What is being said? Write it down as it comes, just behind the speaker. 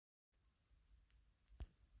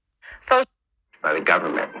So by the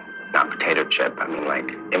government, not potato chip. I mean,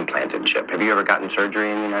 like, implanted chip. Have you ever gotten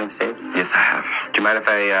surgery in the United States? Yes, I have. Do you mind if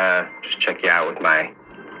I just check you out with my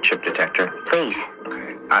chip detector? please.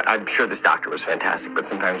 Okay. I'm sure this doctor was fantastic, but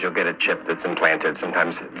sometimes you'll get a chip that's implanted.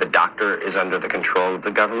 Sometimes the doctor is under the control of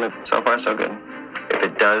the government. So far, so good. If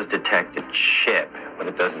it does detect a chip, what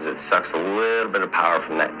it does is it sucks a little bit of power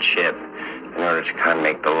from that chip in order to kind of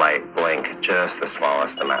make the light blink just the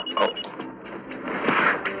smallest amount. Oh,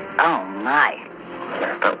 Oh my.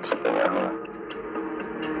 I felt something there. Hold on.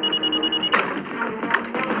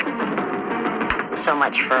 So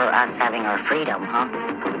much for us having our freedom, huh?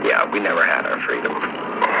 Yeah, we never had our freedom.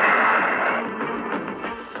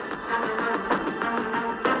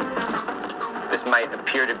 This might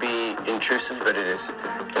appear to be intrusive, but it is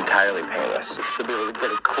entirely painless. You should be able to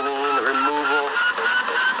get a clean removal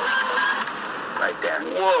right there.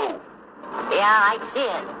 Whoa! Yeah, I see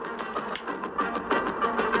it.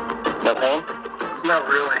 No pain? Not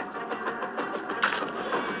really.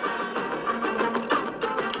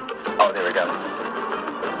 Oh, there we go.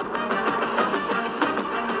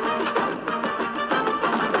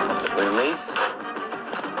 Release.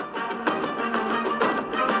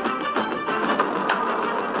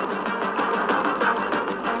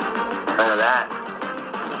 None of that.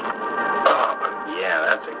 Oh, yeah,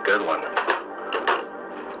 that's a good one.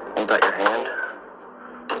 Hold out your hand.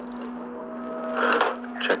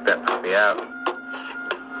 Check that puppy out.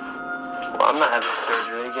 Well, I'm not having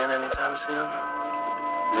surgery again anytime soon.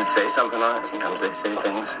 Does it say something on it? Sometimes they say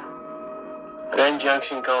things. Grand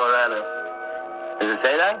Junction, Colorado. Does it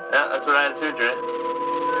say that? Yeah, that's where I had surgery.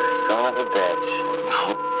 Son of a bitch.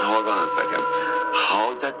 Hold on a second.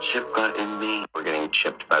 How that chip got in me? We're getting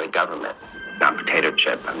chipped by the government. Not potato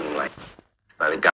chip. I mean, like, by the government.